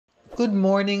Good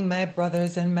morning, my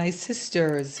brothers and my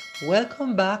sisters.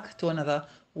 Welcome back to another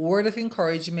word of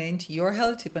encouragement, your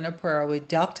health tip and a prayer with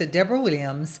Dr. Deborah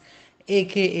Williams,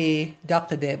 aka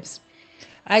Dr. Debs.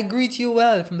 I greet you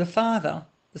well from the Father,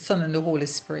 the Son, and the Holy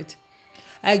Spirit.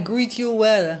 I greet you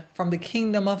well from the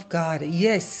kingdom of God.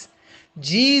 Yes,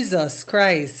 Jesus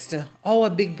Christ, our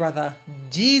big brother,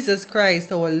 Jesus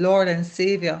Christ, our Lord and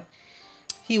Savior.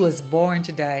 He was born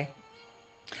to die,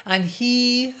 and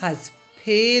He has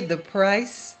paid the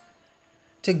price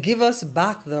to give us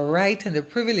back the right and the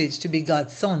privilege to be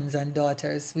God's sons and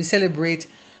daughters. We celebrate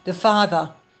the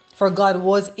Father, for God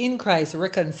was in Christ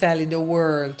reconciling the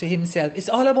world to Himself. It's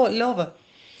all about love.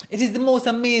 It is the most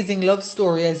amazing love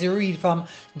story as you read from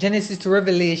Genesis to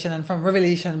Revelation and from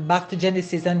Revelation back to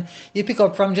Genesis, and you pick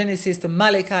up from Genesis to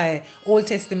Malachi, Old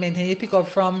Testament, and you pick up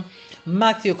from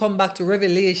Matthew, come back to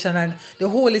Revelation, and the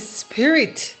Holy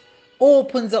Spirit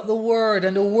opens up the Word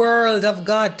and the world of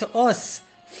God to us,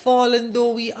 fallen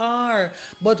though we are,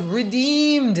 but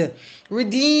redeemed,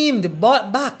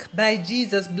 bought back by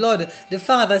Jesus' blood. The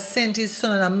Father sent His Son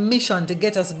on a mission to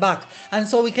get us back, and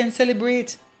so we can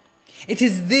celebrate. It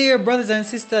is there, brothers and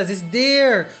sisters. It's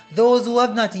there. Those who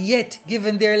have not yet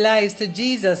given their lives to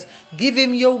Jesus, give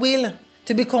Him your will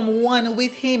to become one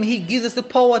with Him. He gives us the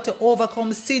power to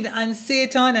overcome sin and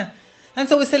Satan. And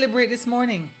so we celebrate this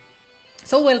morning.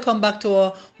 So welcome back to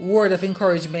a word of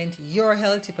encouragement, your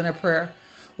health tip and a prayer.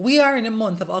 We are in the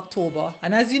month of October,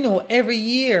 and as you know, every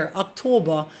year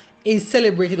October is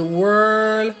celebrated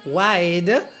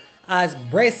worldwide as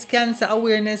Breast Cancer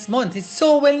Awareness Month. It's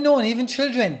so well known, even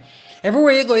children.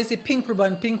 Everywhere you go, you see pink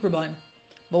ribbon, pink ribbon.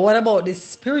 But what about this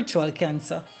spiritual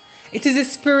cancer? It is the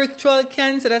spiritual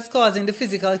cancer that's causing the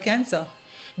physical cancer.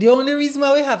 The only reason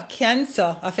why we have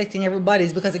cancer affecting everybody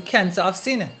is because of cancer of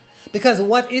sin. Because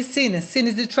what is sin? Sin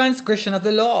is the transgression of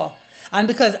the law. And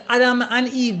because Adam and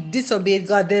Eve disobeyed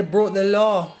God, they broke the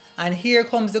law. And here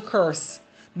comes the curse.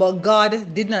 But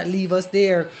God did not leave us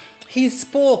there. He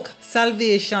spoke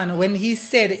salvation when He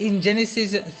said in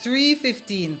Genesis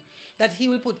 3:15 that He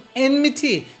will put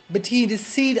enmity between the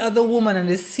seed of the woman and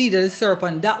the seed of the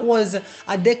serpent. That was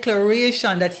a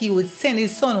declaration that He would send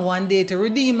His Son one day to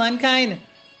redeem mankind.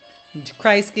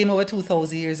 Christ came over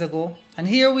 2,000 years ago, and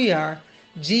here we are,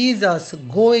 Jesus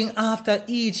going after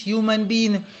each human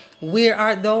being. Where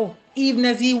art thou? Even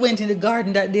as He went in the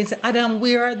garden that day and said, Adam,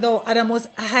 where art thou? Adam was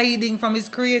hiding from his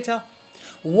creator.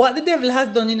 What the devil has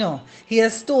done, he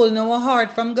has stolen our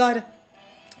heart from God.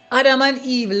 Adam and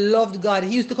Eve loved God.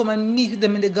 He used to come and meet with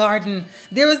them in the garden.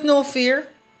 There was no fear.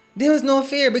 There was no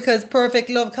fear because perfect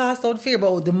love cast out fear.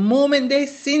 But the moment they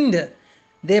sinned,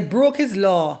 they broke His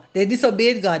law, they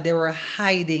disobeyed God, they were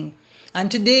hiding. And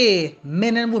today,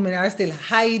 men and women are still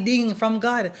hiding from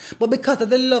God. But because of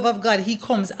the love of God, He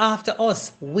comes after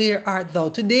us. Where art thou?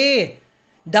 Today,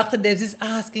 Dr. Debs is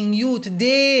asking you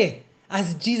today,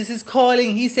 as Jesus is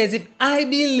calling, He says, if I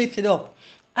be lifted up,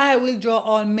 I will draw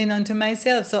all men unto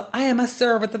myself. So I am a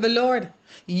servant of the Lord,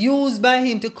 used by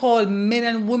Him to call men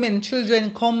and women,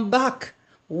 children, come back.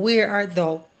 Where art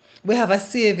thou? We have a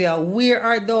Savior. Where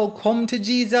art thou? Come to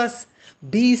Jesus.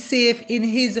 Be safe in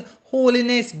His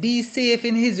holiness. Be safe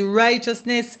in His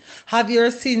righteousness. Have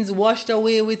your sins washed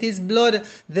away with His blood.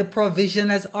 The provision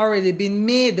has already been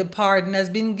made. The pardon has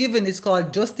been given. It's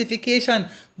called justification.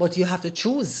 But you have to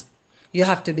choose. You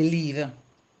have to believe.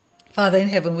 Father in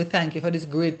heaven, we thank You for this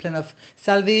great plan of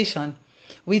salvation.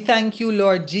 We thank You,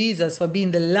 Lord Jesus, for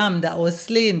being the lamb that was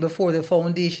slain before the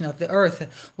foundation of the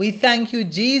earth. We thank You,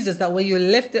 Jesus, that when You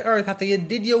left the earth after You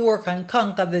did Your work and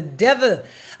conquered the devil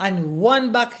and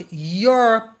won back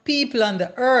Your people on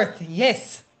the earth,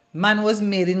 yes, man was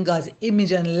made in God's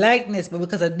image and likeness, but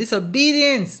because of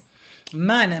disobedience,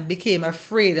 man became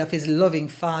afraid of his loving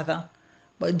Father.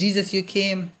 But Jesus, You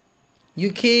came.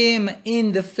 You came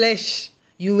in the flesh.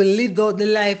 You will live out the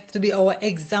life to be our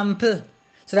example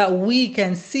so that we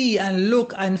can see and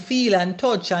look and feel and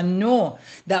touch and know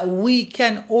that we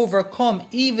can overcome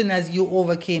even as You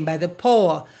overcame by the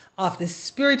power of the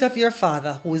Spirit of Your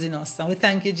Father who is in us. And we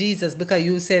thank You, Jesus, because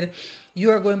You said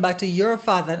You are going back to Your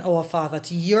Father and our Father,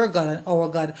 to Your God and our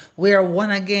God. We are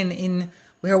one again in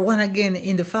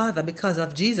the Father because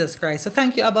of Jesus Christ. So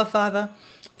thank You, Abba Father.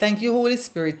 Thank You, Holy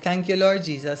Spirit. Thank You, Lord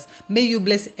Jesus. May You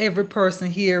bless every person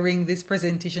hearing this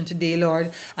presentation today,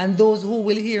 Lord, and those who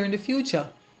will hear in the future.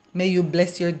 May You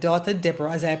bless Your daughter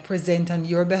Deborah as I present on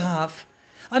Your behalf.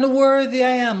 Unworthy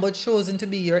I am, but chosen to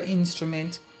be Your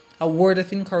instrument. A word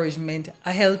of encouragement,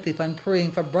 a health tip, and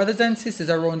praying for brothers and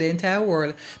sisters around the entire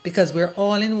world because we're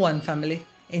all in one family.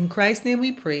 In Christ's name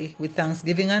we pray with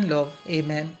thanksgiving and love.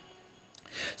 Amen.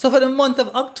 So for the month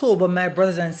of October, my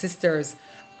brothers and sisters,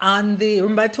 And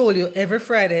remember I told you every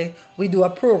Friday we do a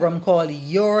program called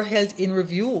Your Health in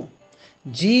Review.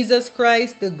 Jesus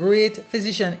Christ, the great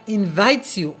physician,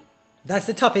 invites you. That's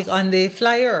the topic on the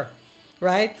flyer,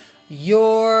 right?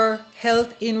 Your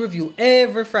Health in Review.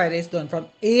 Every Friday it's done from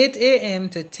 8 a.m.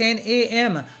 to 10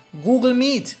 a.m. Google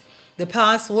Meet. The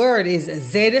password is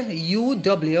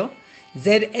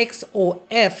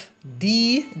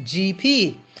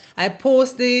ZUWZXOFDGP. I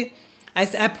post the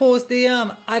I post the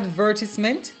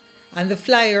advertisement and the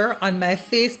flyer on my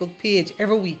Facebook page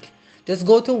every week. Just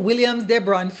go to Williams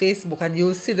Deborah on Facebook and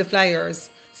you'll see the flyers.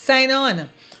 Sign on.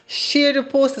 Share the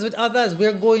posters with others.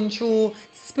 We're going through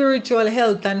spiritual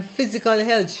health and physical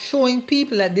health, showing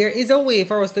people that there is a way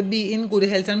for us to be in good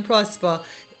health and prosper,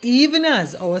 even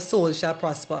as our soul shall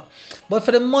prosper. But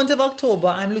for the month of October,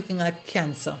 I'm looking at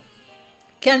cancer.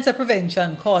 Cancer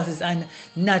prevention, causes, and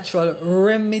natural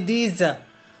remedies.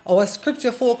 Our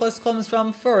scripture focus comes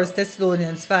from 1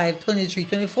 Thessalonians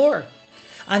 5:23-24.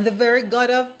 And the very God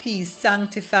of peace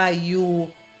sanctify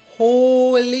you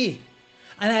wholly.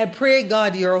 And I pray,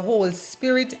 God, your whole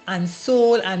spirit and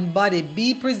soul and body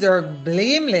be preserved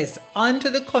blameless unto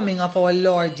the coming of our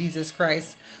Lord Jesus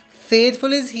Christ.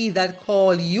 Faithful is he that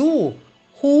called you,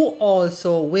 who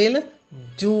also will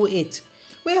do it.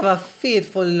 We have a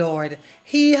faithful Lord.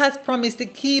 He has promised to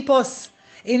keep us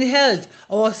in health,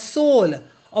 our soul,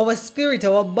 our spirit,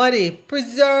 our body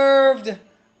preserved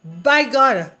by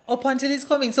God up until his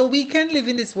coming. So we can live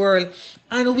in this world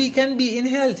and we can be in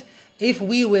health if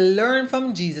we will learn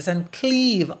from Jesus and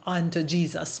cleave unto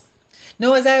Jesus.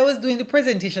 Now, as I was doing the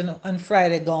presentation on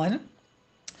Friday gone,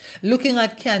 looking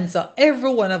at cancer,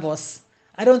 every one of us,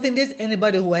 I don't think there's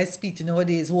anybody who I speak to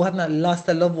nowadays who have not lost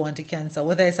a loved one to cancer,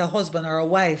 whether it's a husband or a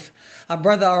wife, a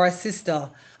brother or a sister,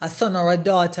 a son or a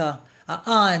daughter, an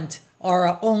aunt or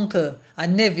an uncle, a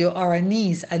nephew or a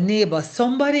niece, a neighbor,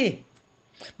 somebody.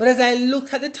 But as I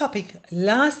looked at the topic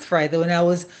last Friday when I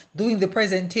was doing the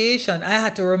presentation, I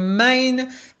had to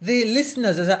remind the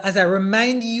listeners, as I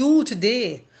remind you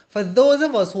today, for those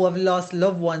of us who have lost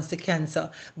loved ones to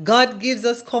cancer, God gives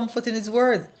us comfort in his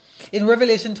word. In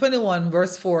Revelation 21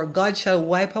 verse 4, God shall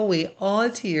wipe away all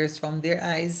tears from their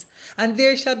eyes, and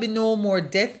there shall be no more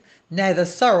death, neither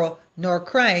sorrow nor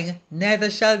crying,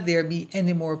 neither shall there be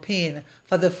any more pain,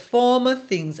 for the former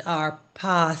things are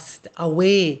passed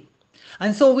away.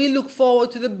 And so we look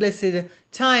forward to the blessed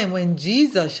time when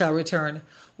Jesus shall return,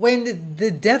 when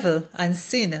the devil and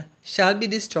sin shall be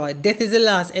destroyed. Death is the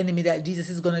last enemy that Jesus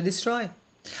is going to destroy.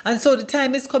 And so the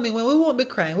time is coming when we won't be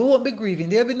crying, we won't be grieving.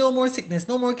 There will be no more sickness,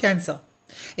 no more cancer.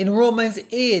 In Romans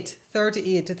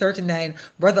 8:38-39,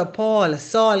 Brother Paul,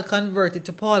 Saul converted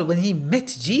to Paul when he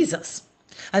met Jesus.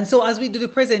 And so as we do the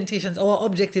presentations, our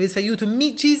objective is for you to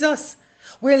meet Jesus.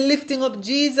 We're lifting up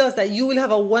Jesus, that you will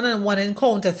have a one-on-one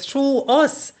encounter through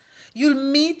us. You'll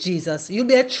meet Jesus. You'll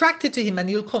be attracted to him and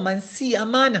you'll come and see a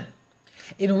man.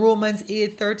 In Romans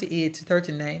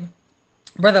 8:38-39,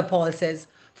 Brother Paul says,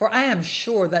 for I am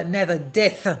sure that neither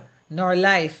death, nor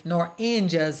life, nor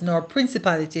angels, nor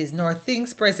principalities, nor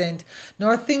things present,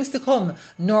 nor things to come,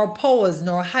 nor powers,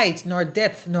 nor height, nor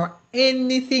depth, nor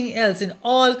anything else in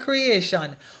all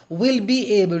creation will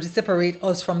be able to separate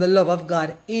us from the love of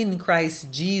God in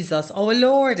Christ Jesus our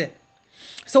Lord.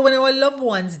 So when our loved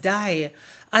ones die,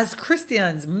 as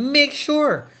Christians, make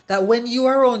sure that when you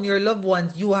are around your loved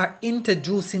ones, you are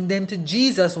introducing them to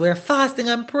Jesus. We're fasting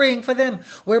and praying for them.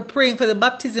 We're praying for the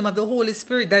baptism of the Holy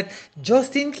Spirit, that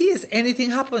just in case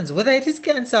anything happens, whether it is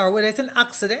cancer or whether it's an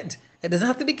accident, it doesn't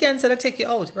have to be cancer that take you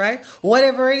out, right?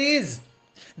 Whatever it is,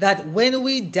 that when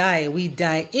we die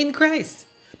in Christ.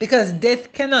 Because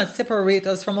death cannot separate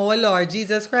us from our Lord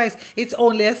Jesus Christ. It's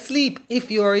only a sleep if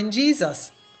you are in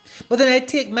Jesus. But then I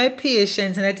take my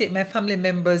patients and I take my family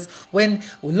members when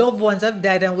loved ones have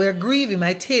died and we're grieving.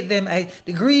 I take them,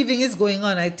 the grieving is going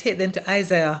on. I take them to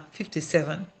Isaiah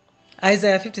 57.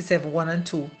 Isaiah 57, 1 and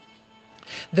 2.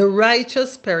 The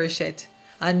righteous perisheth,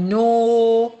 and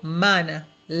no man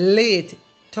lay it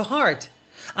to heart.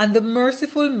 And the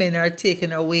merciful men are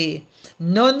taken away,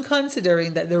 none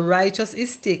considering that the righteous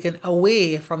is taken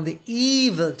away from the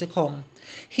evil to come.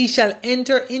 He shall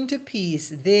enter into peace,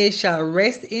 they shall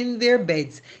rest in their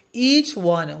beds, each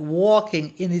one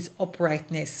walking in his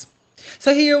uprightness.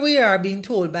 So here we are being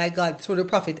told by God through the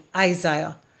prophet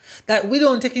Isaiah that we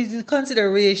don't take into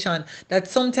consideration that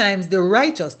sometimes the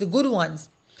righteous, the good ones,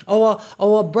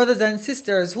 our brothers and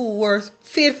sisters who were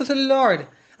faithful to the Lord,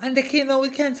 and they came down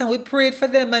with cancer and we prayed for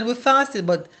them and we fasted,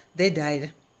 but they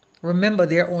died. Remember,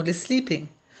 they're only sleeping.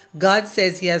 God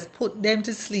says he has put them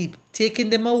to sleep, taking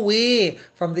them away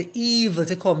from the evil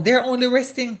to come. They're only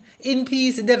resting in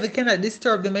peace. The devil cannot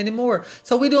disturb them anymore.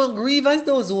 So we don't grieve as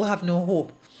those who have no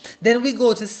hope. Then we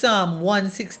go to Psalm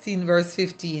 116, verse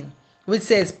 15, which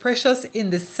says, precious in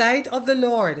the sight of the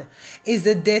Lord is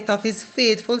the death of his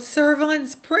faithful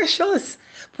servants. Precious,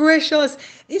 precious.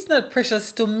 It's not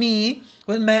precious to me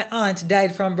when my aunt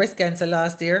died from breast cancer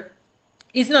last year.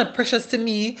 It's not precious to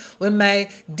me when my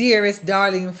dearest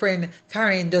darling friend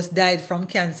Karen just died from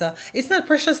cancer. It's not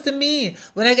precious to me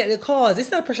when I get the calls.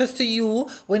 It's not precious to you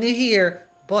when you hear.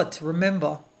 But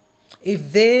remember,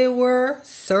 if they were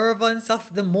servants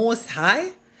of the Most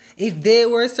High, if they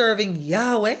were serving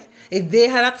Yahweh, if they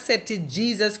had accepted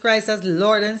Jesus Christ as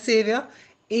Lord and Savior,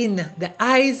 in the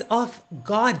eyes of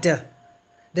God,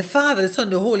 the Father, the Son,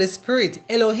 the Holy Spirit,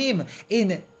 Elohim,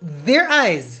 in their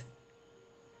eyes,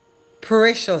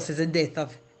 precious is the death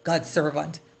of God's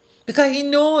servant. Because he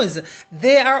knows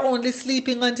they are only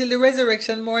sleeping until the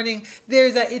resurrection morning. There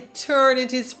is an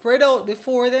eternity spread out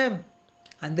before them.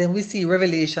 And then we see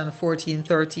Revelation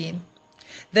 14:13.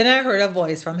 Then I heard a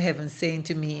voice from heaven saying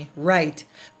to me, write,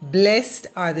 blessed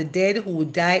are the dead who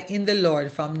die in the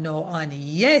Lord from now on.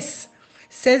 Yes,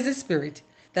 says the Spirit,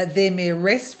 that they may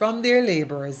rest from their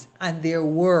labors and their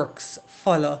works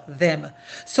follow them.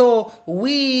 So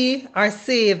we are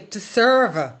saved to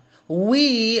serve.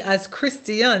 We as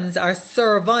Christians are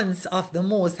servants of the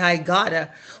Most High God.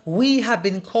 We have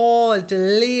been called to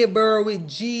labor with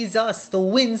Jesus to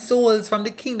win souls from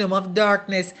the kingdom of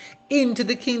darkness into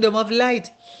the kingdom of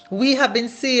light. We have been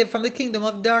saved from the kingdom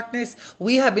of darkness.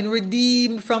 We have been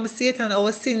redeemed from Satan.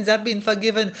 Our sins have been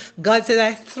forgiven. God said,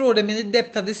 I throw them in the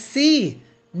depth of the sea,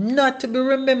 not to be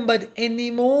remembered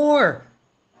anymore.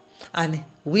 And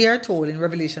we are told in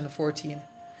Revelation 14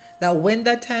 that when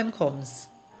that time comes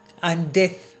and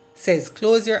death says,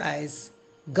 close your eyes,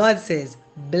 God says,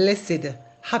 blessed,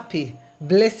 happy,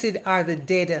 blessed are the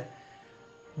dead.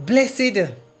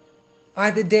 Blessed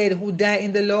are the dead who die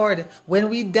in the Lord. When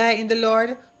we die in the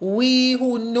Lord, we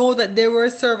who know that they were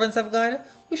servants of God,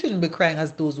 we shouldn't be crying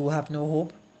as those who have no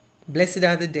hope. Blessed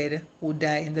are the dead who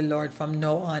die in the Lord from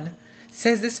now on,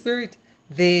 says the Spirit.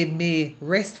 They may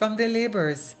rest from their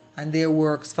labors and their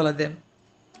works follow them.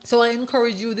 So I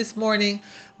encourage you this morning,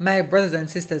 my brothers and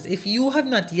sisters, if you have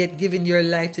not yet given your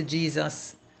life to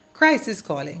Jesus, Christ is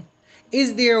calling.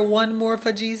 Is there one more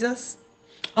for Jesus?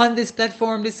 On this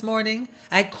platform this morning,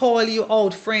 I call you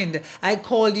out, friend. I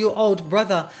call you out,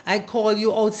 brother. I call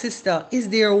you out, sister. Is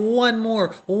there one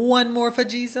more? One more for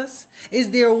Jesus? Is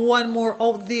there one more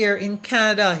out there in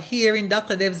Canada hearing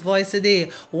Dr. Debs' voice today?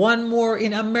 One more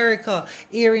in America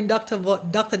hearing Dr.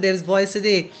 Debs' voice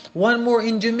today? One more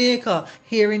in Jamaica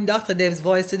hearing Dr. Debs'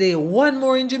 voice today? One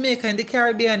more in Jamaica, in the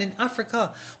Caribbean, in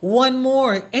Africa? One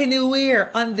more anywhere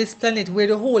on this planet where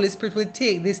the Holy Spirit will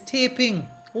take this taping?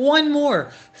 One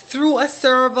more, through a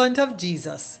servant of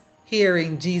Jesus,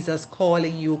 hearing Jesus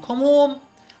calling you, come home,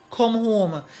 come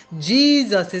home.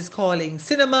 Jesus is calling,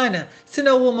 sinner man,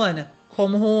 sinner woman,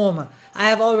 come home. I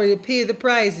have already paid the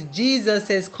price. Jesus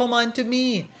says, come unto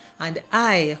me, and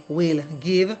I will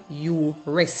give you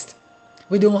rest.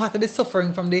 We don't have to be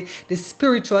suffering from the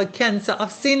spiritual cancer of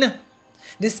sin,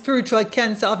 the spiritual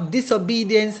cancer of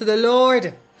disobedience to the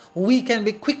Lord. We can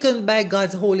be quickened by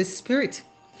God's Holy Spirit.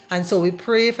 And so we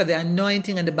pray for the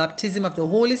anointing and the baptism of the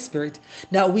Holy Spirit,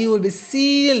 that we will be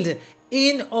sealed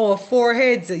in our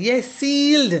foreheads. Yes,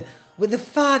 sealed with the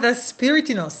Father's Spirit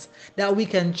in us, that we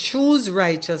can choose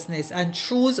righteousness and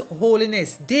choose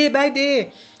holiness day by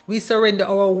day. We surrender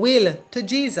our will to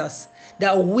Jesus,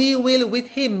 that we will with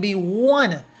him be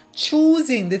one,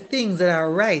 choosing the things that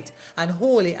are right and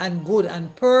holy and good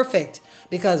and perfect,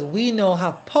 because we now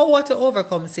have power to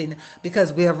overcome sin,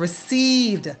 because we have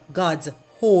received God's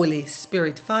Holy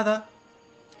Spirit. Father,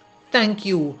 thank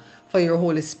you for your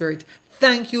Holy Spirit.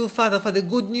 Thank you, Father, for the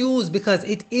good news, because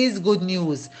it is good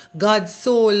news. God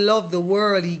so loved the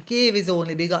world, he gave his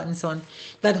only begotten Son,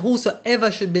 that whosoever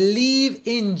should believe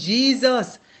in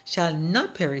Jesus shall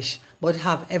not perish, but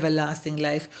have everlasting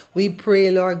life. We pray,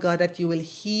 Lord God, that you will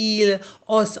heal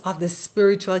us of the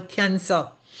spiritual cancer,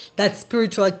 that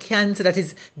spiritual cancer that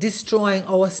is destroying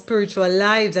our spiritual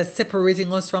lives, that's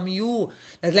separating us from you.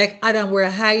 That like Adam,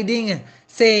 we're hiding,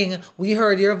 saying, we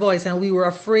heard your voice and we were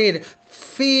afraid.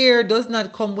 Fear does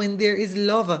not come when there is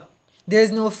love.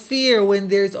 There's no fear when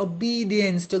there's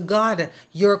obedience to God,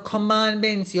 your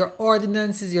commandments, your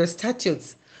ordinances, your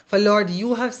statutes. For Lord,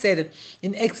 you have said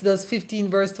in Exodus 15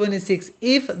 verse 26,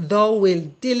 if thou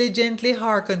wilt diligently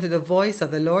hearken to the voice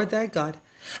of the Lord thy God,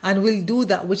 and will do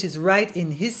that which is right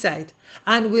in his sight,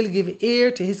 and will give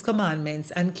ear to his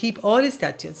commandments, and keep all his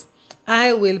statutes,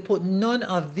 I will put none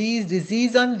of these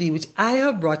disease on thee, which I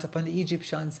have brought upon the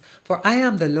Egyptians, for I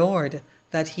am the Lord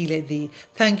that healeth thee.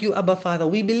 Thank you, Abba Father.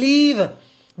 We believe.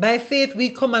 By faith we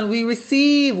come and we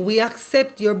receive, we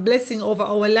accept your blessing over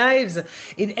our lives.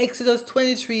 In Exodus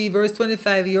 23 verse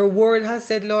 25, your word has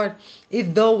said, Lord,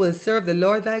 if thou wilt serve the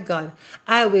Lord thy God,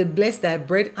 I will bless thy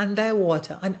bread and thy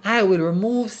water, and I will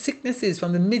remove sicknesses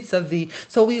from the midst of thee.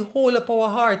 So we hold up our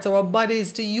hearts, our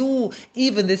bodies to you,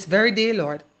 even this very day,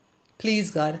 Lord.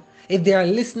 Please, God, if there are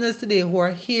listeners today who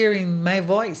are hearing my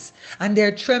voice and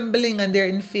they're trembling and they're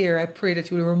in fear, I pray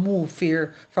that you will remove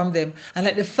fear from them. And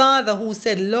like the Father who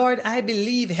said, Lord, I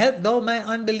believe, help thou my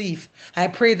unbelief, I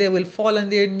pray they will fall on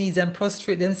their knees and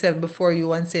prostrate themselves before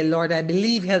you and say, Lord, I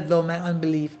believe, help thou my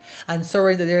unbelief, and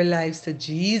surrender their lives to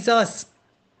Jesus.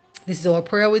 This is our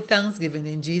prayer with thanksgiving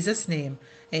in Jesus' name.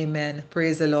 Amen.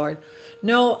 Praise the Lord.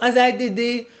 Now, as I did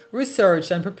the research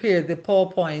and prepared the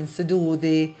PowerPoints to do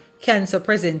the cancer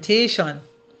presentation,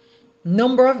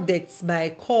 number of deaths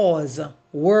by cause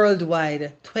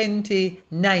worldwide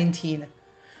 2019.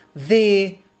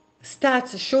 The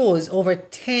stats shows over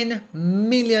 10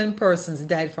 million persons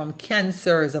died from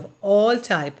cancers of all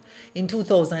type in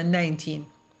 2019.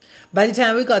 By the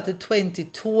time we got to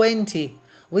 2020,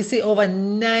 we see over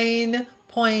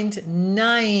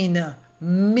 9.9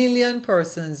 million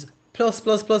persons plus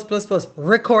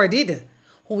recorded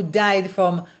who died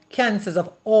from cancers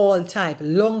of all type.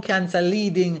 Lung cancer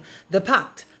leading the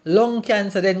pack. Lung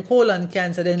cancer, then colon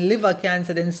cancer, then liver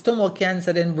cancer, then stomach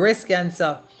cancer, then breast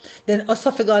cancer, then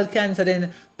esophageal cancer,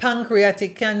 then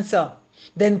pancreatic cancer,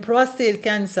 then prostate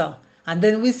cancer. And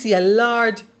then we see a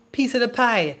large piece of the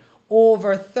pie,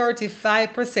 over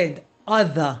 35%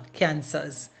 other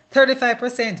cancers.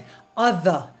 35%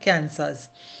 other cancers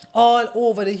all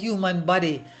over the human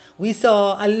body. We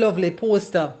saw a lovely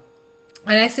poster,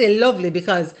 and I say lovely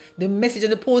because the message on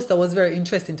the poster was very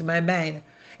interesting to my mind.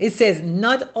 It says,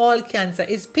 not all cancer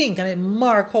is pink, and it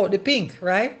mark out the pink,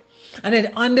 right? And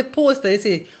then on the poster, it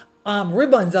says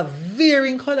ribbons of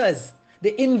varying colors.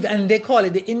 And they call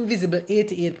it the invisible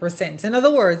 88%. In other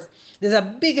words, there's a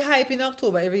big hype in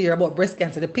October every year about breast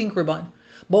cancer, the pink ribbon.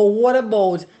 But what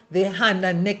about the hand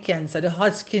and neck cancer, the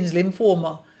Hodgkin's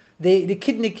lymphoma, the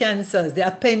kidney cancers, the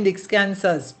appendix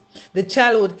cancers, the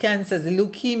childhood cancers, the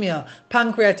leukemia,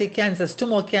 pancreatic cancer,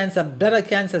 stomach cancer, bladder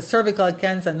cancer, cervical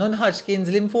cancer, non-Hodgkin's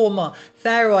lymphoma,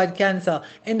 thyroid cancer,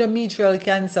 endometrial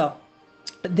cancer,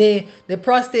 the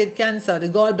prostate cancer, the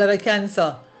gallbladder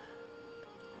cancer,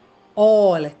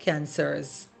 all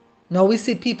cancers. Now we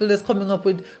see people that's coming up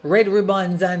with red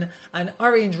ribbons and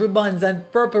orange ribbons and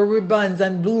purple ribbons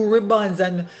and blue ribbons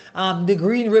and the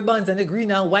green ribbons and the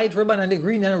green and white ribbon and the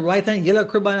green and white and yellow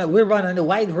ribbon and the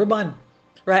white ribbon.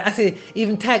 Right? I say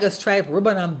even tiger stripe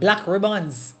ribbon and black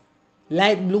ribbons.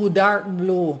 Light blue, dark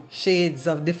blue, shades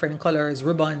of different colors,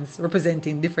 ribbons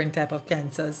representing different type of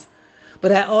cancers.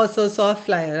 But I also saw a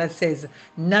flyer that says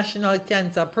National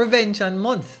Cancer Prevention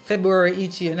Month, February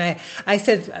each year. And I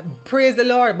said, praise the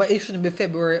Lord, but it shouldn't be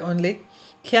February only.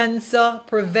 Cancer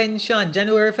prevention,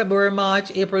 January, February,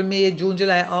 March, April, May, June,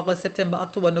 July, August, September,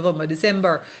 October, November,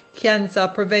 December. Cancer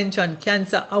prevention,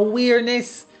 cancer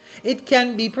awareness. It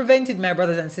can be prevented, my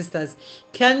brothers and sisters.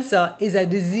 Cancer is a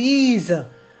disease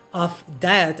of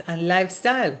diet and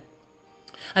lifestyle.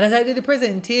 And as I did the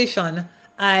presentation,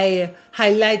 I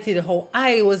highlighted how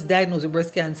I was diagnosed with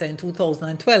breast cancer in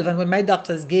 2012. And when my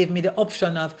doctors gave me the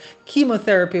option of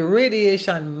chemotherapy,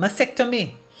 radiation,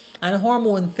 mastectomy, and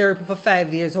hormone therapy for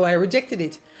 5 years, how I rejected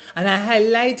it. And I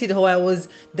highlighted how I was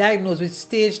diagnosed with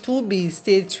stage 2B,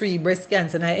 stage 3 breast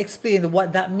cancer. And I explained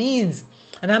what that means.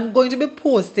 And I'm going to be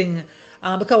posting,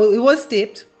 because it was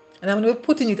taped, and I'm going to be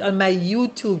putting it on my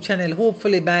YouTube channel,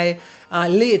 hopefully by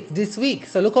late this week.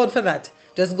 So look out for that.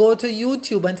 Just go to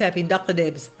YouTube and type in Dr.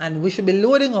 Debs, and we should be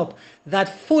loading up that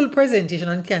full presentation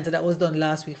on cancer that was done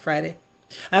last week, Friday.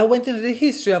 I went into the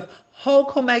history of how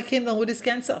come I came down with this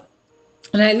cancer.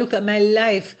 And I looked at my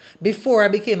life before I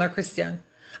became a Christian.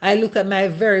 I looked at my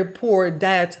very poor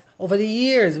diet over the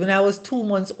years. When I was 2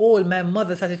 months old, my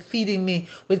mother started feeding me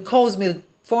with cow's milk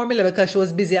formula because she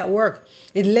was busy at work.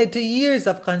 It led to years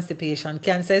of constipation.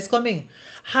 Cancer is coming.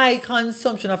 High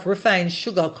consumption of refined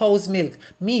sugar, cow's milk,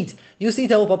 meat. You see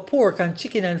it over pork and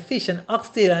chicken and fish and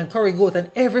oxtail and curry goat and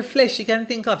every flesh you can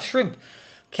think of, shrimp.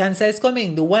 Cancer is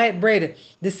coming. The white bread,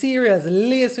 the cereals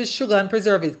laced with sugar and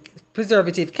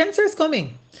preservative. Cancer is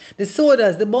coming. The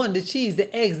sodas, the bun, the cheese,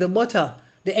 the eggs, the butter.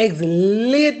 The eggs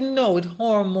laden now with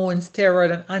hormones,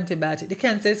 steroid, and antibiotic. The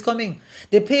cancer is coming.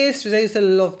 The pastries, I used to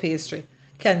love pastry.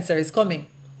 Cancer is coming.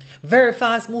 Very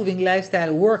fast moving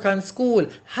lifestyle, work and school,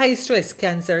 high stress,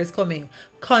 cancer is coming.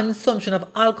 Consumption of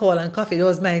alcohol and coffee, that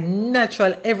was my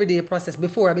natural everyday process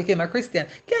before I became a Christian.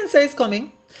 Cancer is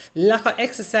coming. Lack of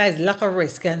exercise, lack of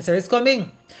rest, cancer is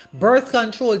coming. Birth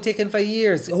control taken for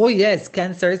years. Oh yes,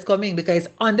 cancer is coming because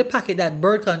on the packet that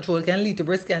birth control can lead to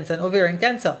breast cancer and ovarian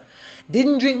cancer.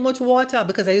 Didn't drink much water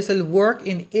because I used to work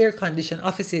in air conditioned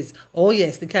offices. Oh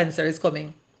yes, the cancer is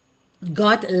coming.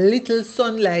 Got little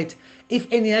sunlight, if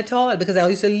any at all, because I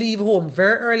used to leave home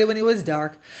very early when it was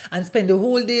dark and spend the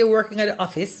whole day working at the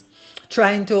office,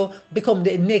 trying to become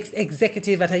the next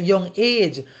executive at a young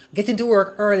age, getting to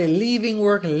work early, leaving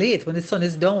work late when the sun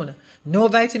is down. No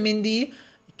vitamin D,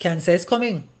 cancer is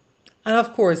coming. And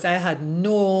of course, I had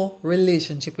no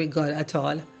relationship with God at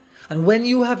all. And when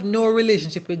you have no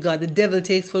relationship with God, the devil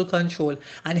takes full control.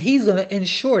 And he's going to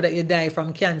ensure that you die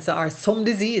from cancer or some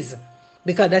disease.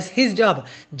 Because that's his job.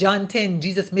 John 10,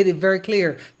 Jesus made it very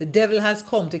clear. The devil has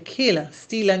come to kill,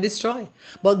 steal, and destroy.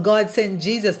 But God sent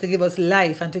Jesus to give us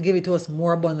life and to give it to us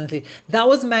more abundantly. That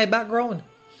was my background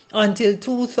until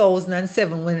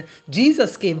 2007 when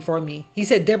Jesus came for me. He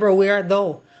said, Deborah, where art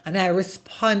thou? And I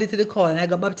responded to the call and I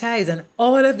got baptized, and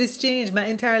all of this changed. My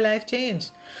entire life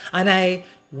changed. And I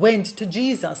went to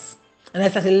Jesus and I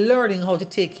started learning how to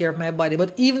take care of my body.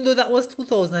 But even though that was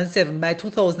 2007, by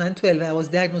 2012, I was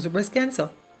diagnosed with breast cancer.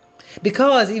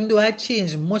 Because even though I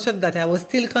changed much of that, I was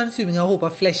still consuming a hope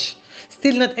of flesh,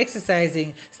 still not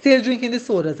exercising, still drinking the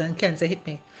sodas, and cancer hit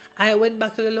me. I went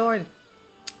back to the Lord.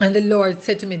 And the Lord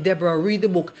said to me, Deborah, read the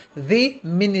book, The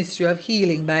Ministry of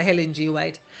Healing by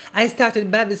L.I.G.H.T. I started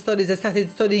Bible studies. I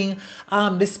started studying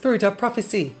the spirit of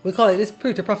prophecy. We call it the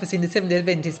spirit of prophecy in the Seventh-day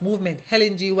Adventist movement.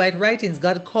 L.I.G.H.T. writings.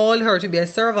 God called her to be a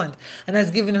servant and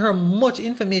has given her much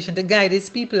information to guide his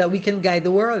people that we can guide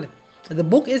the world. The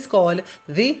book is called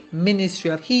The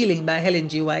Ministry of Healing by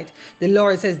L.I.G.H.T. The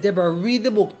Lord says, Deborah, read the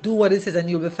book, do what it says, and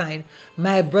you'll be fine.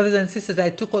 My brothers and sisters,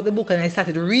 I took out the book and I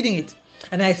started reading it.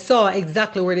 And I saw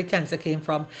exactly where the cancer came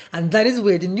from. And that is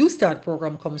where the New Start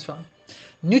program comes from.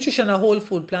 Nutrition, a whole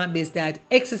food, plant-based diet,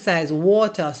 exercise,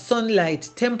 water,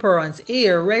 sunlight, temperance,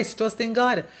 air, rest, trust in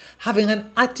God, having an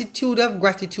attitude of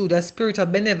gratitude, a spirit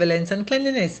of benevolence and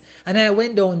cleanliness. And I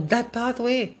went down that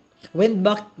pathway. Went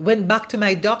back to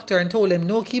my doctor and told him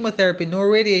no chemotherapy, no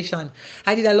radiation.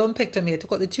 I did a lumpectomy. I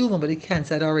took out the tumor, but the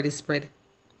cancer had already spread.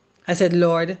 I said,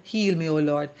 Lord, heal me, O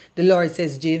Lord. The Lord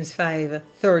says, James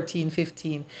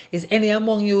 5:13-15. Is any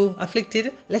among you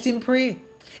afflicted? Let him pray.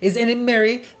 Is any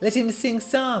merry? Let him sing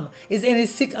psalm. Is any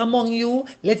sick among you?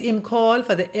 Let him call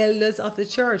for the elders of the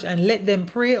church and let them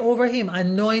pray over him,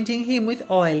 anointing him with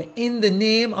oil in the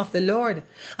name of the Lord.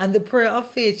 And the prayer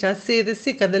of faith shall save the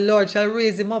sick, and the Lord shall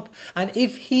raise him up. And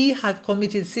if he hath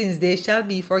committed sins, they shall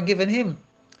be forgiven him.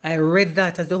 I read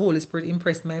that as the Holy Spirit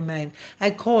impressed my mind.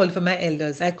 I called for my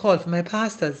elders, I called for my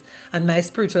pastors, and my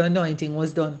spiritual anointing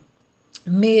was done.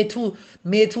 May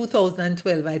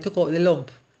 2012, I took out the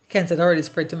lump. Cancer had already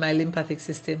spread to my lymphatic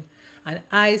system. And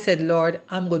I said, Lord,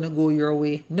 I'm going to go your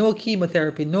way. No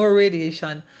chemotherapy, no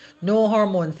radiation, no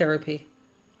hormone therapy.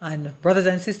 And brothers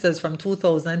and sisters, from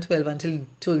 2012 until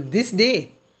this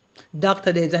day,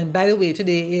 Dr. Debs, and by the way,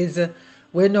 today is,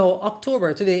 we're now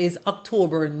October. Today is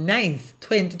October 9th,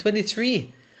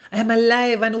 2023. I am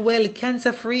alive and well,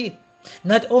 cancer free.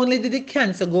 Not only did the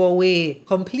cancer go away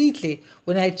completely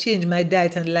when I changed my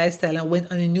diet and lifestyle and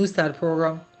went on a New Start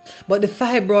program, but the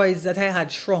fibroids that I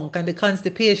had shrunk and the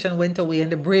constipation went away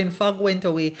and the brain fog went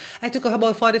away. I took off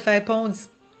about 45 pounds.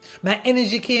 My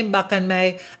energy came back and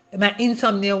my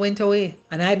insomnia went away,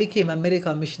 and I became a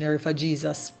medical missionary for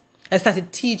Jesus. I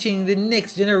started teaching the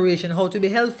next generation how to be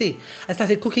healthy. I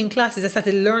started cooking classes. I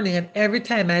started learning, and every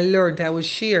time I learned, I would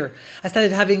share. I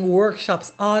started having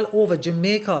workshops all over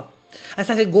Jamaica. I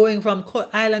started going from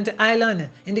island to island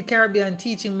in the Caribbean,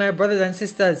 teaching my brothers and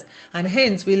sisters. And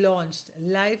hence, we launched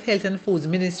Life, Health and Foods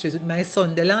Ministries with my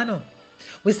son, Delano.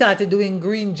 We started doing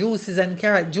green juices and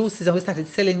carrot juices, and we started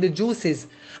selling the juices.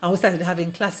 And we started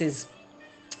having classes.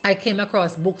 I came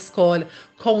across books called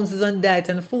Counsels on Diet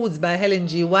and Foods by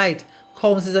L.I.G.H.T,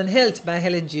 Counsels on Health by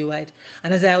L.I.G.H.T.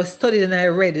 And as I studied and I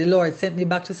read, the Lord sent me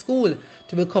back to school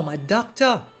to become a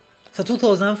doctor. So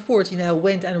 2014, I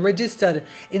went and registered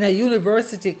in a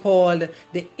university called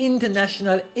the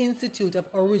International Institute of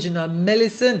Original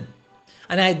Medicine.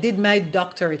 And I did my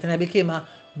doctorate and I became a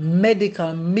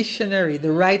medical missionary,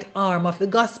 the right arm of the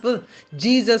gospel.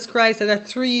 Jesus Christ had a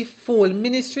threefold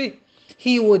ministry.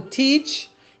 He would teach,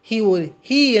 he would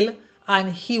heal,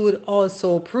 and he would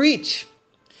also preach.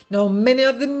 Now, many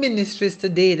of the ministries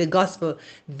today, the gospel,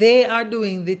 they are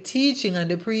doing the teaching and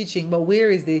the preaching, but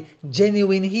where is the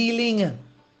genuine healing?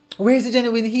 Where's the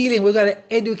genuine healing? We've got to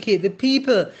educate the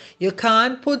people. You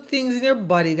can't put things in your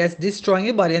body that's destroying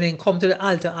your body and then come to the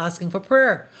altar asking for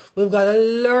prayer. We've got to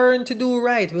learn to do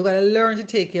right. We've got to learn to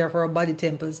take care of our body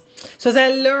temples. So as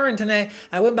I learned and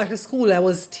I went back to school, I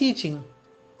was teaching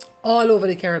all over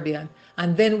the Caribbean.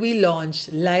 And then we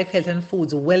launched Life, Health and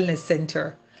Foods Wellness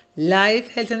Center.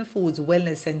 Life, Health and Foods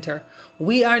Wellness Center.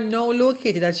 We are now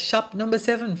located at shop number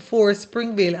 7, 4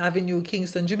 Springvale Avenue,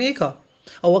 Kingston, Jamaica.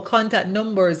 Our contact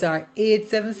numbers are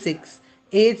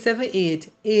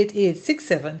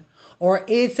 876-878-8867 or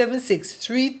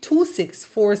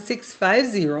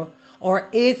 876-326-4650 or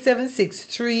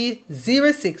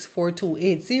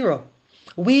 876-306-4280.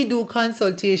 We do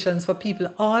consultations for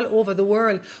people all over the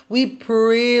world. We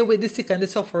pray with the sick and the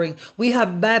suffering. We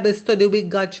have Bible study with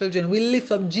Godchildren. We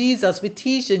lift up Jesus. We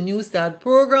teach the New Start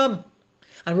program.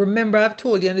 And remember, I've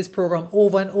told you on this program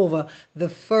over and over, the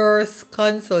first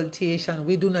consultation,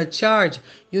 we do not charge.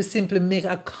 You simply make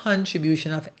a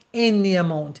contribution of any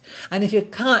amount. And if you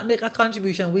can't make a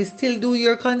contribution, we still do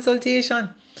your consultation.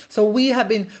 So we have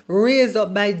been raised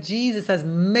up by Jesus as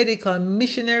medical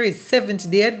missionaries,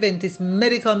 Seventh-day Adventist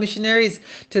medical missionaries,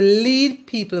 to lead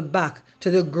people back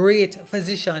to the great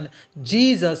physician,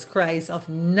 Jesus Christ of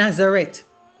Nazareth.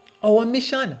 Our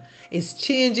mission is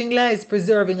changing lives,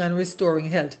 preserving and restoring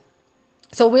health.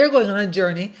 So we're going on a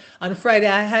journey. On Friday,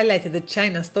 I highlighted the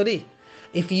China study.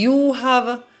 If you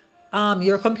have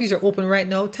your computer open right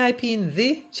now, type in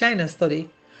the China study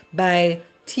by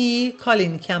T.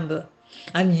 Colin Campbell.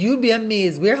 And you'll be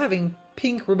amazed. We're having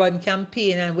pink ribbon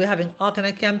campaign and we're having all kind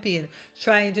of campaign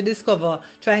trying to discover,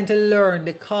 trying to learn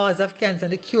the cause of cancer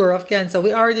and the cure of cancer.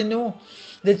 We already know.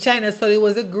 The China study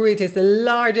was the greatest, the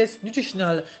largest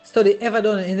nutritional study ever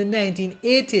done in the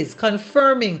 1980s,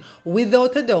 confirming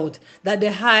without a doubt that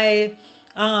the high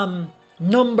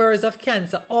numbers of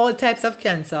cancer, all types of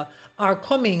cancer, are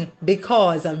coming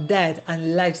because of diet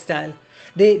and lifestyle.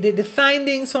 The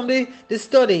findings from the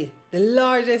study, the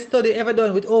largest study ever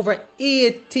done with over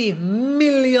 80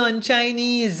 million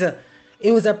Chinese.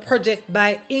 It was a project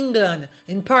by England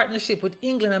in partnership with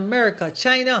England, America,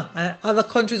 China, and other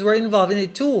countries were involved in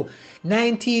it too.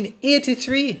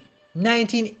 1983,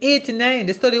 1989,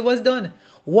 the study was done.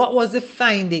 What was the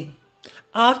finding?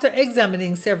 After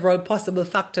examining several possible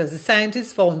factors, the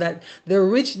scientists found that the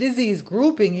rich disease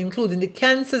grouping, including the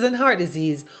cancers and heart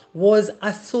disease, was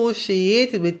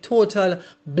associated with total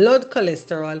blood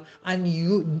cholesterol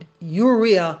and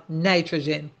urea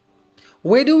nitrogen.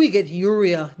 Where do we get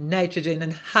urea, nitrogen,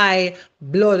 and high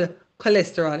blood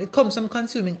cholesterol? It comes from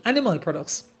consuming animal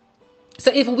products.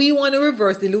 So if we want to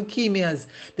reverse the leukemias,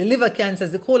 the liver cancers,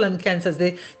 the colon cancers,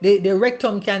 the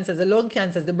rectum cancers, the lung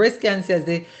cancers, the breast cancers,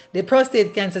 the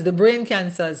prostate cancers, the brain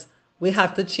cancers, we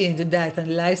have to change the diet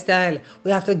and lifestyle.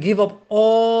 We have to give up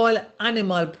all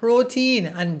animal protein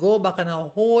and go back on a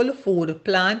whole food,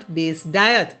 plant-based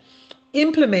diet,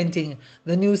 implementing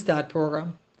the New Start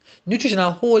program.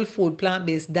 Nutritional whole food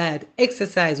plant-based diet,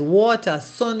 exercise, water,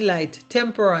 sunlight,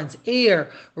 temperance,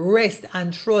 air, rest,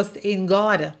 and trust in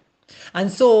God.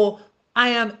 And so I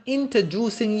am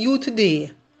introducing you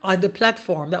today on the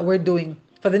platform that we're doing.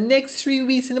 For the next 3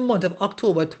 weeks in the month of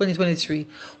October 2023,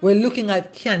 we're looking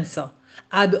at cancer.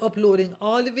 I'll be uploading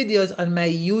all the videos on my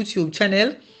YouTube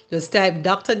channel. Just type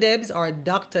Dr. Debs or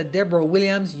Dr. Deborah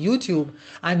Williams YouTube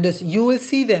and you will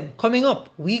see them coming up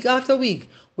week after week.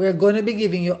 We're going to be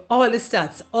giving you all the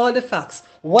stats, all the facts,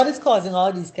 what is causing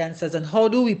all these cancers and how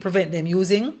do we prevent them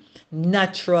using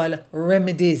natural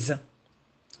remedies.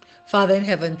 Father in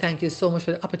heaven, thank you so much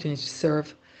for the opportunity to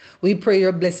serve. We pray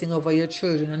your blessing over your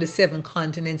children on the 7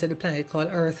 continents of the planet called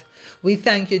Earth. We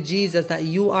thank you, Jesus, that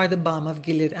you are the balm of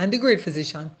Gilead and the great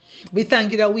physician. We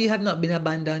thank you that we have not been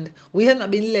abandoned. We have not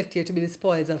been left here to be the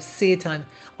spoils of Satan.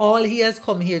 All he has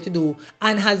come here to do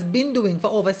and has been doing for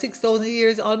over 6,000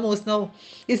 years almost now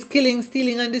is killing,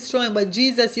 stealing, and destroying. But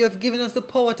Jesus, you have given us the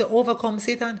power to overcome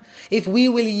Satan. If we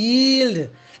will yield,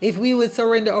 if we will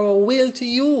surrender our will to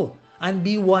you and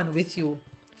be one with you.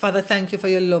 Father, thank you for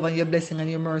your love and your blessing and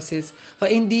your mercies. For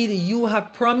indeed, you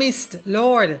have promised,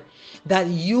 Lord, that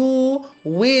you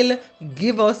will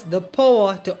give us the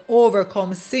power to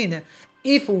overcome sin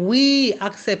if we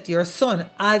accept your Son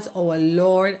as our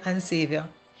Lord and Savior.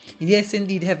 Yes,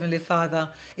 indeed, Heavenly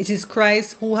Father, it is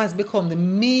Christ who has become the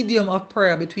medium of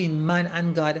prayer between man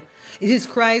and God. It is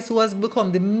Christ who has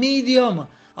become the medium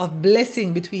of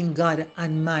blessing between God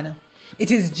and man. It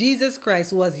is Jesus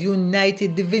Christ who has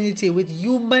united divinity with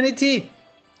humanity.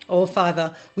 Oh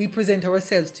Father, we present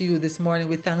ourselves to you this morning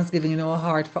with thanksgiving in our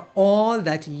heart for all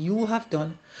that you have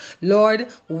done. Lord,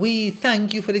 we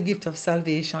thank you for the gift of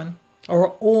salvation.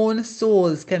 Our own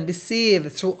souls can be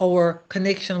saved through our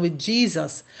connection with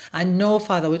Jesus. And now,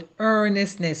 Father, with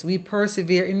earnestness, we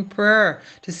persevere in prayer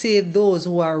to save those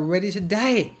who are ready to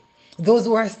die. Those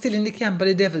who are still in the camp of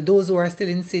the devil, those who are still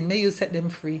in sin, may you set them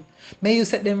free. May you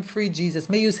set them free, Jesus.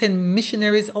 May you send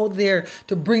missionaries out there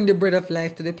to bring the bread of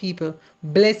life to the people.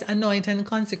 Bless, anoint, and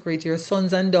consecrate your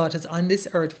sons and daughters on this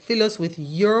earth. Fill us with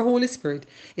your Holy Spirit,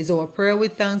 is our prayer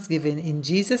with thanksgiving. In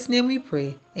Jesus' name we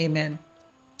pray. Amen.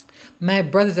 My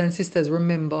brothers and sisters,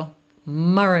 remember,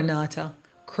 Maranatha,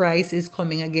 Christ is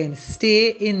coming again.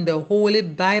 Stay in the Holy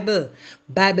Bible.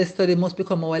 Bible study must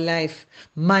become our life.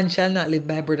 Man shall not live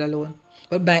by bread alone,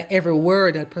 but by every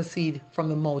word that proceeds from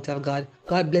the mouth of God.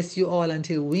 God bless you all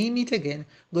until we meet again.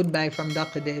 Goodbye from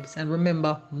Dr. Debs. And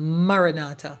remember,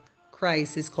 Maranatha,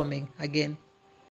 Christ is coming again.